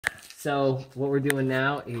So what we're doing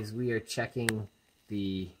now is we are checking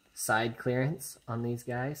the side clearance on these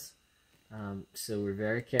guys. So we're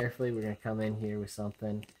very carefully, we're going to come in here with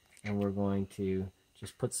something and we're going to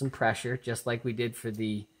just put some pressure, just like we did for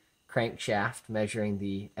the crankshaft, measuring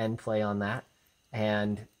the end play on that.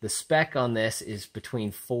 And the spec on this is between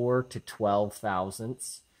 4 to 12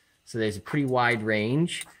 thousandths. So there's a pretty wide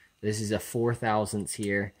range. This is a 4 thousandths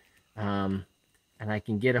here. And I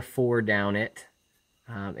can get a 4 down it.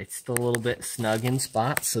 It's still a little bit snug in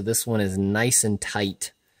spots, so this one is nice and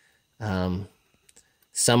tight. Some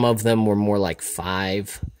of them were more like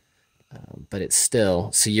 5, but it's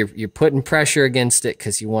still, so you're putting pressure against it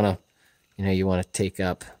because you want to take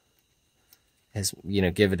up as,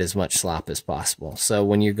 give it as much slop as possible. So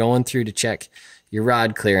when you're going through to check your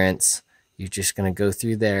rod clearance, you're just going to go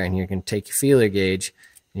through there and you're going to take your feeler gauge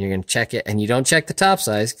and you're going to check it, and you don't check the top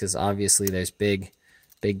size because obviously there's big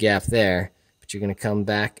gap there, but you're going to come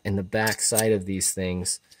back in the back side of these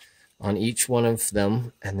things on each one of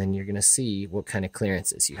them, and then you're going to see what kind of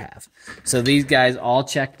clearances you have. So these guys all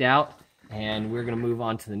checked out, and we're going to move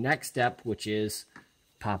on to the next step, which is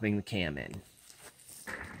popping the cam in.